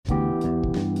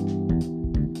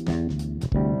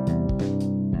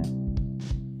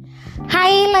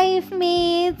life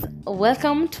mates,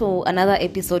 welcome to another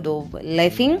episode of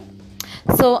Lifing.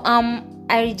 So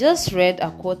I just read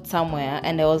a quote somewhere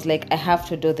and I was like, I have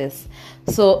to do this.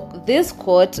 So this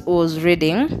quote was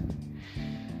reading,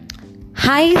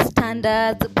 high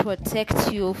standards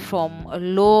protect you from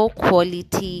low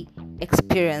quality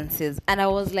experiences. And I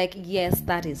was like, yes,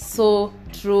 that is so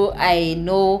true. I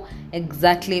know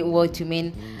exactly what you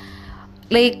mean.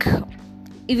 Like,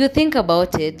 if you think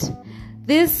about it,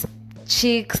 these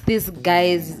chicks, these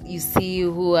guys you see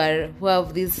who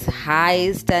have these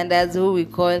high standards, who we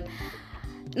call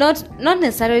not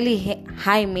necessarily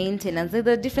high maintenance. There's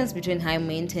a difference between high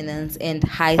maintenance and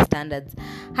high standards.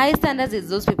 High standards is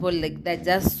those people like they're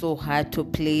just so hard to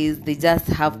please. They just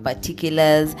have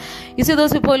particulars. You see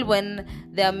those people when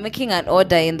they're making an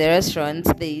order in the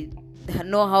restaurant, they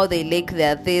know how they like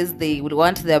their things. They would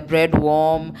want their bread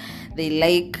warm. They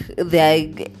like their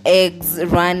eggs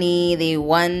runny. They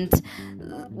want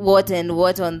what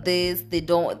on this. They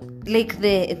don't like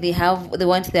they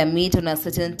want their meat on a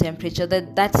certain temperature.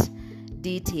 That's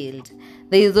detailed.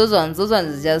 There's those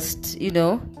ones just,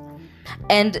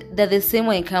 and they're the same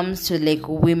when it comes to like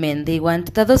women.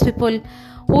 They're those people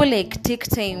who like take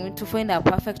time to find a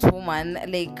perfect woman,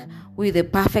 like with the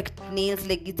perfect nails.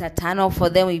 Like it's a turn off for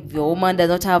them if your woman does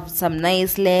not have some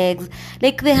nice legs.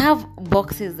 Like they have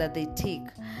boxes that they tick,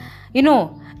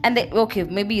 and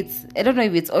maybe I don't know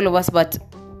if it's all of us, but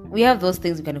we have those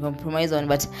things we can compromise on.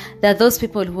 But there are those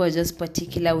people who are just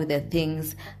particular with the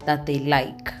things that they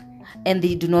like and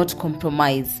they do not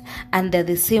compromise, and they're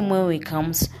the same way when it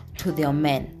comes to their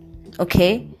men.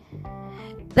 Okay,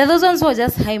 there are those ones who are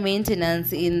just high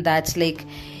maintenance in that, like,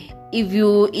 if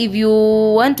you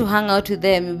want to hang out with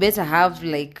them, you better have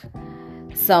like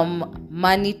some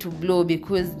money to blow,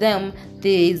 because there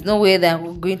is no way they're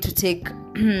going to take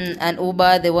an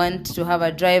Uber. They want to have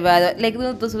a driver. Like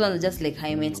those ones are just like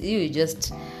high maintenance. You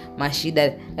just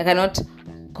mashida. I cannot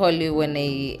call you when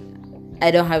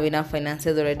I don't have enough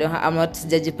finances, or I'm not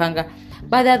jajipanga.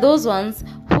 But there are those ones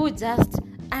who just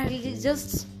are really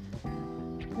just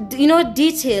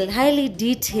detailed, highly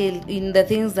detailed in the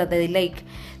things that they like.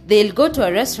 They'll go to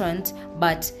a restaurant,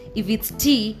 but if it's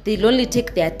tea, they'll only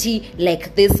take their tea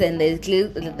like this and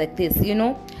like this,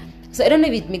 So I don't know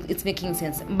if it's making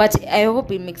sense, but I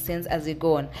hope it makes sense as we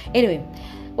go on. Anyway,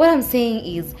 what I'm saying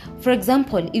is, for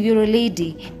example, if you're a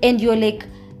lady and you're like,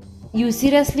 you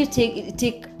seriously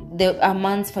take a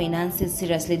man's finances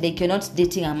seriously. Like, you're not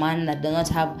dating a man that does not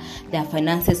have their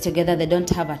finances together. They don't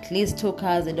have at least 2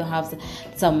 cars. They don't have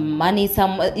some money.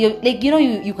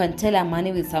 You can tell a man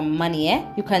with some money,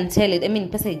 You can tell it. I mean,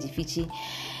 pesa ijifichi.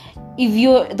 If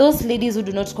you're those ladies who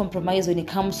do not compromise when it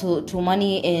comes to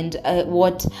money and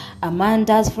what a man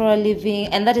does for a living,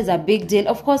 and that is a big deal.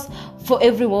 Of course, for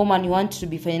every woman, you want to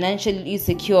be financially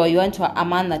secure. You want a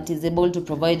man that is able to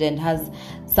provide and has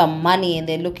some money, and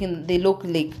they look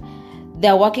like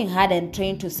they're working hard and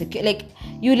trying to secure. Like,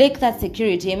 you like that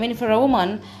security. I mean, for a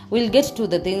woman, we'll get to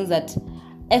the things that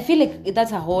I feel like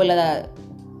that's a whole other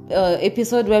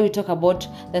episode where we talk about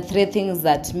the 3 things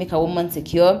that make a woman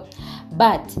secure.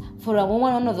 But for a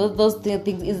woman, one of those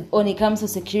things is when it comes to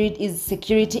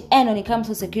security, and when it comes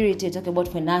to security, we talk about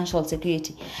financial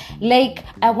security. Like,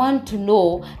 I want to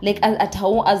know, like,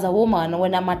 as a woman,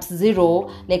 when I'm at 0,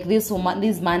 like this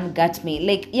man got me.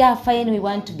 Like, yeah, fine, we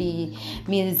want to be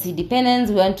independent,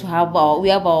 we want to have our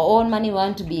own money, we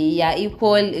want to be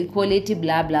equality,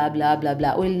 blah blah blah blah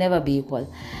blah. We'll never be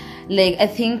equal. Like, I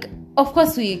think, of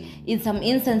course, in some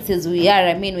instances we are.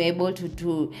 I mean, we're able to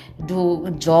do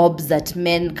jobs that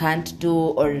men can't do,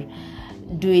 or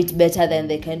do it better than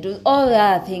they can do. All the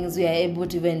other things, we are able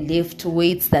to even lift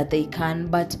weights that they can.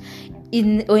 But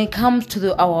when it comes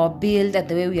to our build and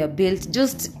the way we are built,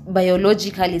 just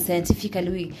biologically,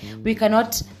 scientifically, we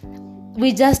cannot.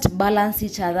 We just balance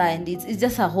each other, and it's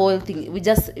just a whole thing.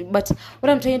 But what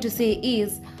I'm trying to say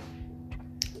is,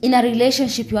 in a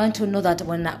relationship, you want to know that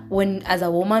when as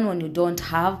a woman, when you don't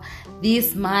have,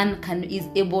 this man is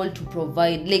able to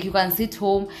provide. Like, you can sit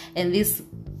home and this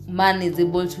man is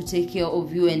able to take care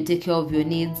of you and take care of your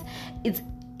needs.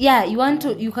 You want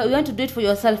to do it for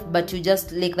yourself, but you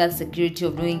just like that security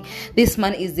of knowing this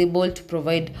man is able to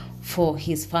provide for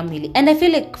his family. And I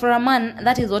feel like for a man,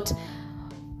 that is what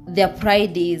their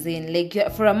pride is in. Like,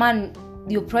 for a man,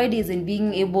 your pride is in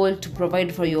being able to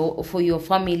provide for your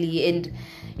family, and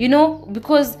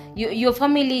because your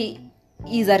family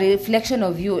is a reflection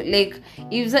of you. Like,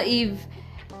 if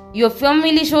your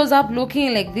family shows up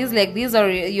looking like this,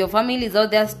 or your family is out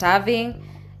there starving,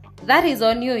 that is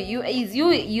on you. You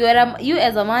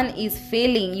as a man is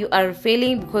failing. You are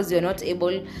failing because you're not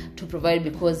able to provide,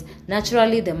 because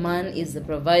naturally the man is the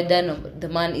provider, the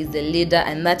man is the leader,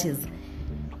 and that is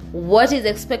what is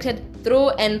expected through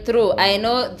and through. I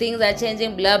know things are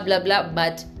changing, blah blah blah,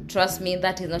 but trust me,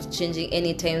 that is not changing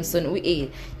anytime soon.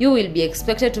 You will be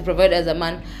expected to provide as a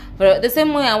man. For the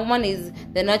same way a woman is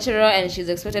the nurturer and she's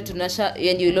expected to nurture,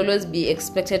 and you'll always be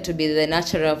expected to be the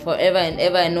nurturer forever and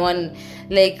ever. And one,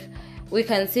 like, we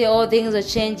can say, oh, things are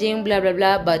changing, blah blah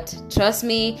blah, but trust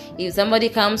me, if somebody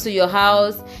comes to your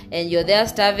house and you're there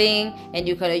starving and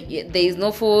there is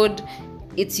no food,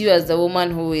 it's you as the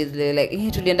woman who is like,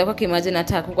 tulienda kwake, imagine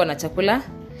hata kuko na chakula.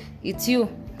 It's you.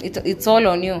 It's all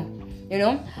on you. You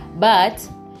know. But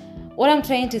what I'm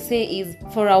trying to say is,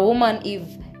 for a woman,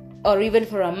 or even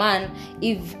for a man,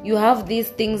 if you have these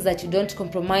things that you don't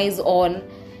compromise on,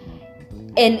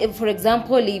 and if, for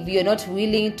example, if you're not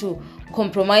willing to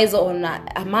compromise on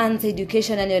a man's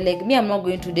education, and you're like, me, I'm not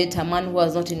going to date a man who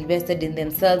has not invested in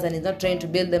themselves and is not trying to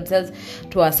build themselves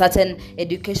to a certain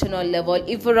educational level.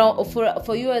 If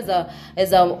for you as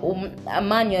a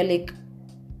man, you're like,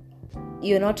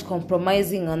 you're not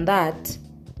compromising on that,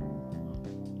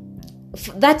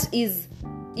 that is,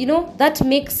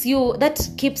 that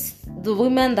keeps the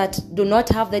women that do not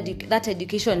have that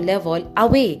education level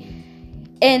away.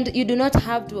 And you do not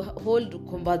have to hold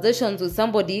conversations with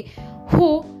somebody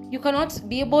who you cannot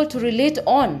be able to relate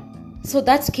on. So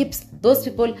that keeps those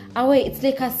people away. It's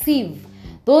like a sieve.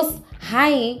 Those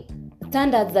high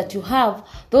standards that you have,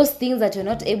 those things that you're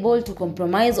not able to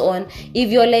compromise on. If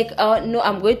you're like, no,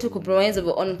 I'm going to compromise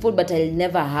on food, but I'll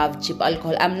never have cheap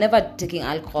alcohol, I'm never taking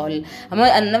alcohol,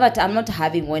 I'm not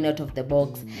having wine out of the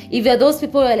box. If you're those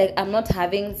people who are like, I'm not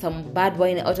having some bad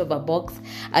wine out of a box,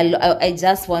 I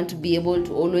just want to be able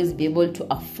to always be able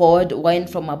to afford wine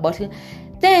from a bottle,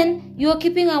 then you're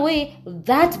keeping away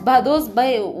those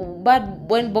bad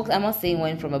wine box. I'm not saying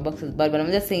wine from a box is bad, but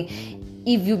I'm just saying,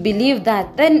 if you believe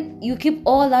that, then you keep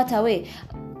all that away.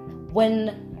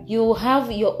 When you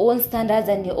have your own standards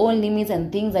and your own limits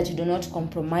and things that you do not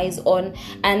compromise on,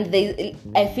 and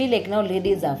I feel like now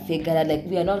ladies are figured out, like,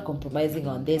 we are not compromising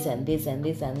on this and this and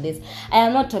this and this. I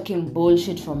am not talking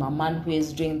bullshit from a man who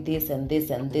is doing this and this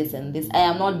and this and this. I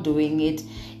am not doing it.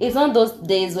 It's not those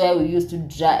days where we used to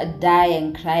die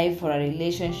and cry for a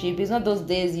relationship. It's not those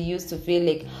days you used to feel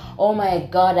like, oh my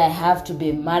God, I have to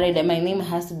be married and my name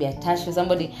has to be attached to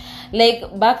somebody.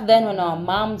 Like back then when our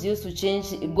moms used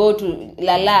to go to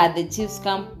Lala at the Chiefs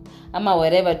camp,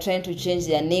 wherever, trying to change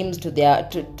their names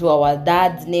to our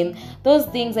dad's name. Those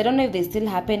things, I don't know if they still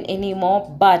happen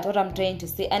anymore, but what I'm trying to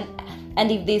say, and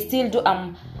if they still do,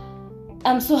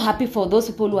 I'm so happy for those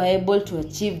people who are able to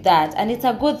achieve that, and it's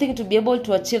a good thing to be able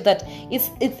to achieve that. It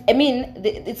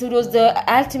was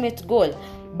the ultimate goal,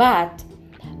 but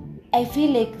I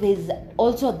feel like there's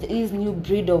also this new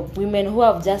breed of women who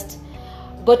have just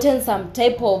gotten some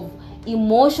type of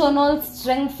emotional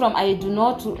strength from I do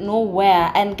not know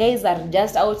where, and guys are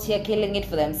just out here killing it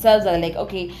for themselves. Are like,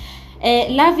 okay,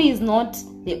 love is not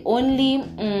the only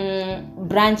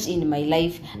branch in my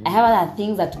life. I have other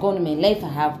things that go on in my life. I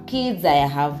have kids, I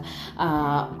have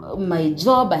my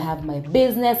job, I have my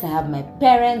business, I have my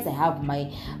parents, I have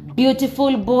my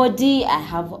beautiful body, I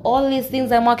have all these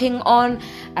things I'm working on.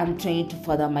 I'm trying to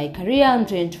further my career, I'm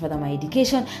trying to further my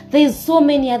education. There's so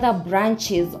many other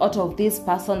branches out of this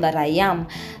person that I am,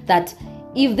 that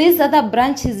if this other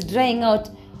branch is drying out,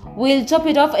 we'll chop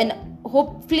it off and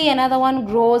hopefully another one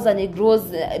grows, and it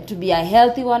grows to be a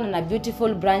healthy one and a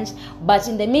beautiful branch. But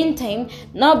in the meantime,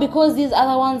 now because these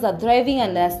other ones are thriving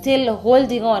and are still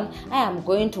holding on, I am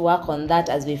going to work on that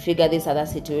as we figure this other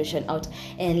situation out.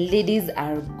 And ladies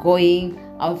are going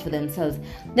out for themselves.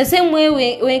 The same way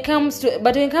when it comes to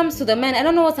the men, I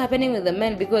don't know what's happening with the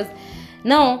men, because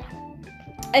now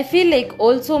I feel like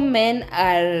also men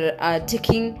are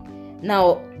taking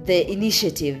now the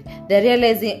initiative. They're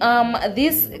realizing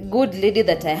this good lady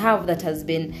that I have that has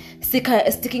been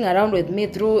sticking around with me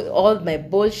through all my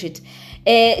bullshit,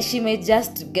 she may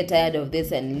just get tired of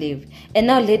this and leave. And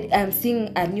now I'm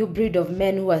seeing a new breed of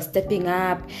men who are stepping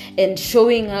up and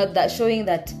showing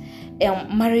that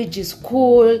marriage is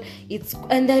cool.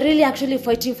 And they're really actually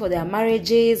fighting for their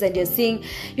marriages. And you're seeing,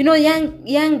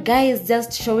 young guys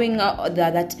just showing out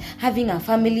that having a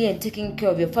family and taking care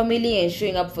of your family and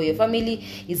showing up for your family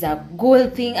is a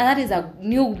good thing. And that is a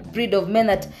new breed of men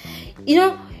that,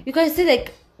 you can see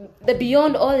like the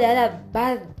beyond all the other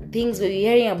bad things, we're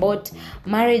hearing about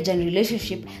marriage and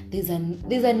relationship, there's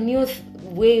a new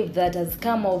wave that has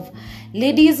come of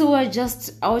ladies who are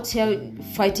just out here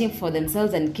fighting for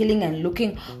themselves and killing and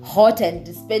looking hot and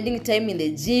spending time in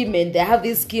the gym, and they have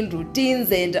these skin routines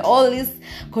and all these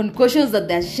concoctions that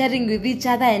they're sharing with each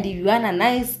other. And if you want a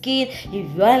nice skin, if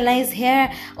you want nice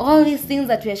hair, all these things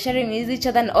that we are sharing with each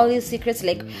other, and all these secrets,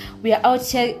 like we are out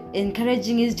here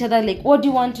encouraging each other, like, what do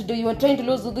you want to do? You are trying to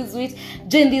lose this weight,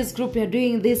 join this group, we are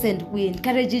doing this, and we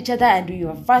encourage each other, and we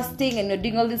are fasting, and we're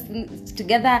doing all these things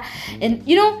together. And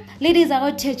ladies are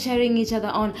out here cheering each other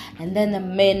on. And then the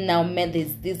men,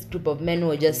 there's this group of men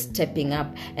who are just stepping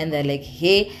up, and they're like,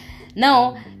 hey,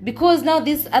 now, because now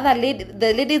these other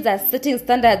the ladies are setting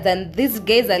standards, and these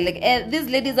guys are like, these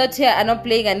ladies out here are not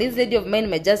playing, and this lady of men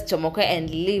may just chomoka and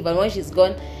leave, and when she's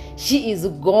gone, she is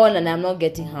gone, and I'm not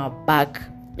getting her back.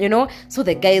 So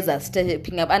the guys are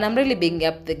stepping up, and I'm really bigging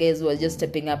up the guys who are just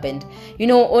stepping up and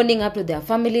owning up to their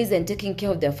families and taking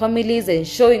care of their families and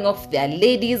showing off their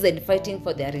ladies and fighting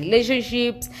for their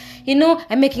relationships,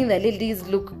 and making the ladies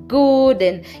look good,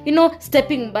 and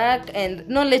stepping back and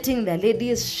not letting the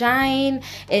ladies shine,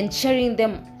 and cheering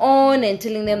them on and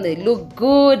telling them they look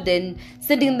good, and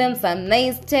sending them some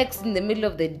nice texts in the middle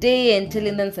of the day and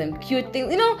telling them some cute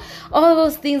things, all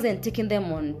those things, and taking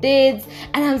them on dates.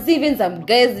 And I'm seeing even some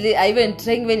guys are even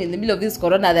trying, when in the middle of this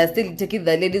corona, they're still taking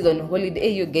the ladies on holiday.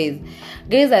 Hey, you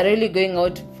guys are really going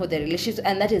out for the relationships,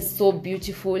 and that is so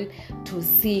beautiful to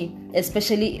see,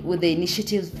 especially with the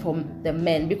initiatives from the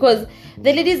men, because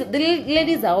the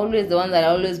ladies are always the ones that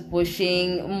are always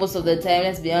pushing most of the time,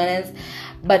 let's be honest.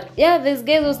 But yeah, there's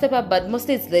guys who step up, but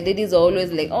mostly it's the ladies are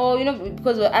always like,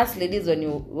 because we're us ladies,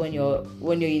 when you're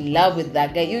in love with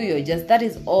that guy, you're just, that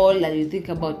is all that you think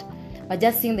about. But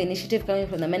just seeing the initiative coming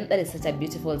from the men, that is such a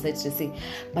beautiful sight to see.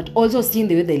 But also seeing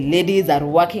the way the ladies are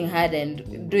working hard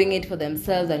and doing it for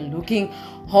themselves and looking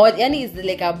hot. Yani it's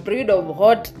like a breed of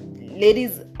hot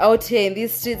ladies out here in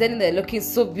these streets, and they're looking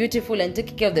so beautiful and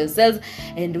taking care of themselves.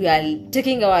 And we are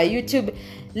taking our YouTube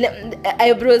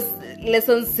eyebrows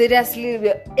lessons seriously.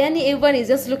 Everyone is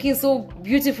just looking so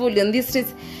beautiful in these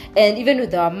streets, and even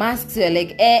with our masks, we're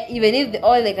like, even if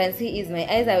all they can see is my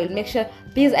eyes, I will make sure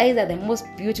these eyes are the most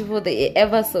beautiful they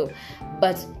ever saw.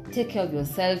 But take care of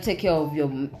yourself, take care of your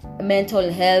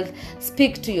mental health,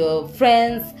 speak to your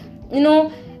friends,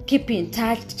 keep in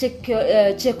touch,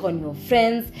 check on your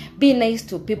friends, be nice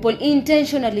to people,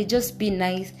 intentionally just be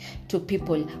nice to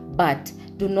people, but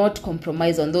do not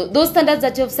compromise on those standards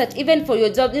that you have set, even for your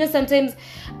job. Sometimes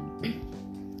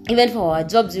even for our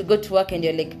jobs, you go to work and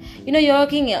you're like, you're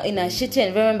working in a shitty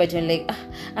environment, but you're like,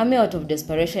 I'm out of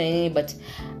desperation, but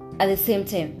at the same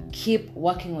time, keep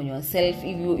working on yourself.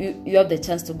 If you have the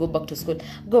chance to go back to school,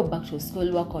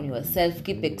 work on yourself,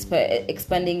 keep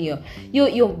expanding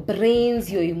your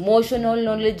brains, your emotional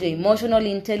knowledge, your emotional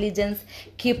intelligence,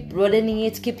 keep broadening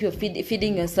it, keep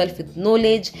feeding yourself with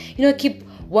knowledge, keep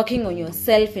working on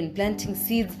yourself and planting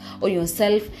seeds on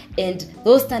yourself, and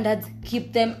those standards,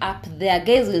 keep them up there.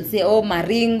 Guys will say, oh,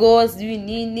 maringos,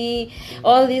 nini,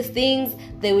 all these things.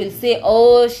 They will say,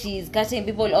 oh, she's cutting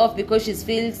people off because she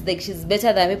feels like she's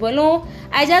better than people. No,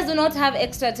 I just do not have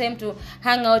extra time to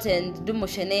hang out and do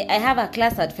moshene. I have a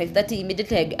class at 5:30.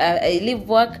 Immediately I leave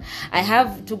work. I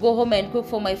have to go home and cook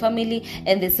for my family,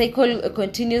 and the cycle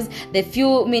continues. The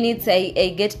few minutes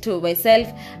I get to myself,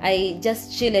 I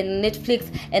just chill and Netflix.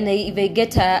 And if I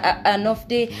get an off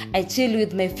day, I chill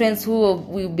with my friends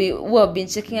who have been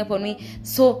checking up on me.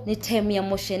 So ni time ya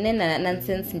moshene na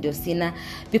nonsense ndio sina,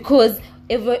 because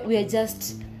we are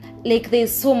just like,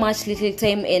 there's so much little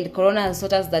time, and corona has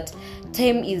taught us that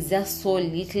time is just so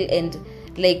little, and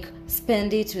like,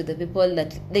 spend it with the people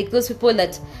that, like, those people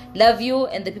that love you,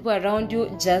 and the people around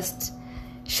you, just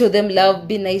show them love,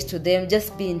 be nice to them,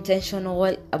 just be intentional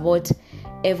about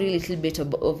every little bit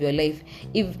of your life.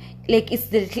 If like it's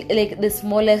the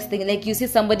smallest thing, like you see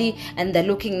somebody and they're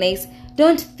looking nice,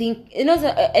 don't think,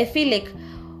 I feel like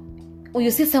when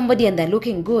you see somebody and they're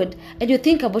looking good and you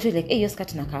think about it like, hey, you're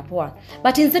skirt na kapua,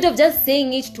 but instead of just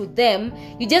saying it to them,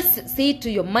 you just say it to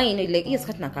your mind, you're like, hey, you're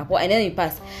skirt na kapua, and then you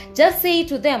pass. Just say it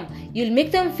to them, you'll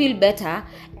make them feel better,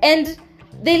 and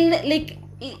they'll like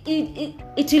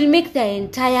it will make their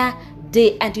entire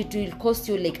day, and it will cost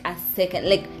you like a second,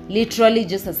 like literally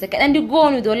just a second, and you go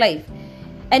on with your life,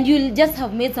 and you'll just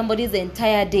have made somebody's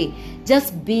entire day.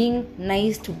 Just being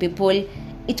nice to people,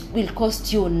 it will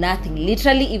cost you nothing,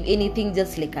 literally, if anything,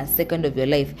 just like a second of your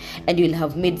life, and you'll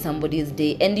have made somebody's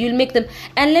day, and you'll make them.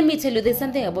 And let me tell you, there's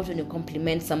something about when you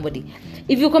compliment somebody.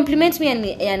 If you compliment me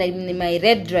and I'm in my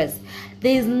red dress,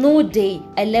 there is no day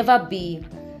I'll ever be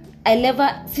I never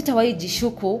sitawai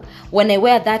jishuku when I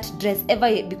wear that dress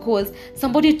ever, because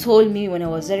somebody told me when I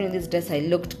was wearing this dress I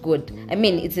looked good. I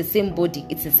mean, it's the same body,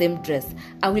 it's the same dress.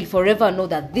 I will forever know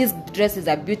that this dress is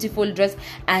a beautiful dress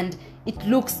and it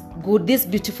looks good. This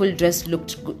beautiful dress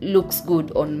looks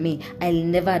good on me. I'll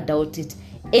never doubt it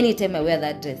anytime I wear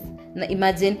that dress. Now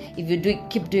imagine if you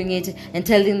keep doing it and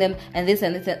telling them and this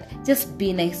and this. Just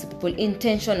be nice to people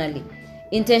intentionally,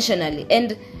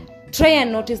 and try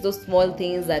and notice those small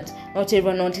things that not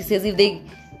everyone notices. If they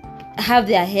have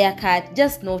their hair cut,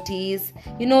 just notice,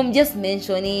 just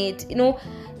mention it.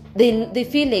 They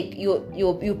feel like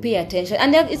you pay attention,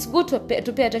 and it's good to pay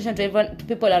attention to everyone, to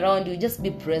people around you. Just be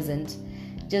present.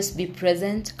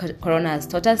 Corona has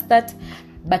taught us that,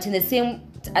 but at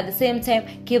the same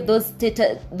time, keep those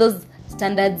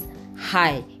standards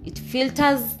high. It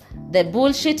filters the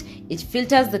bullshit. It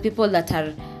filters the people that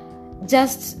are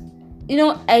just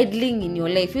idling in your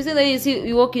life. You see that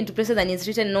you walk into places and it's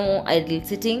written no idle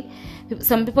sitting.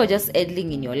 Some people are just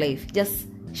idling in your life. Just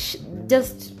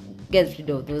get rid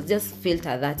of those. Just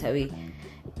filter that away.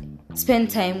 Spend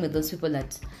time with those people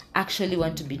that actually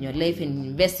want to be in your life, and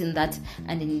invest in that,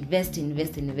 and invest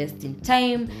in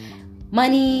time,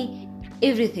 money,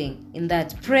 everything in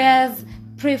that. Prayers,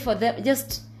 pray for them.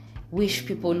 Just wish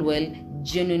people well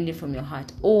genuinely from your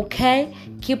heart. Okay,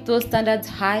 keep those standards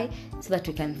high so that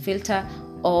we can filter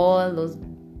all those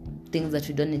things that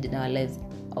we don't need in our lives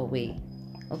away.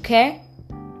 Okay,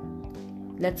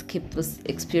 let's keep those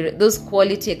experiences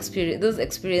quality.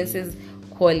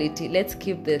 Let's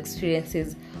keep the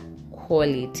experiences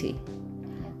quality.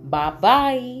 Bye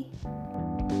bye.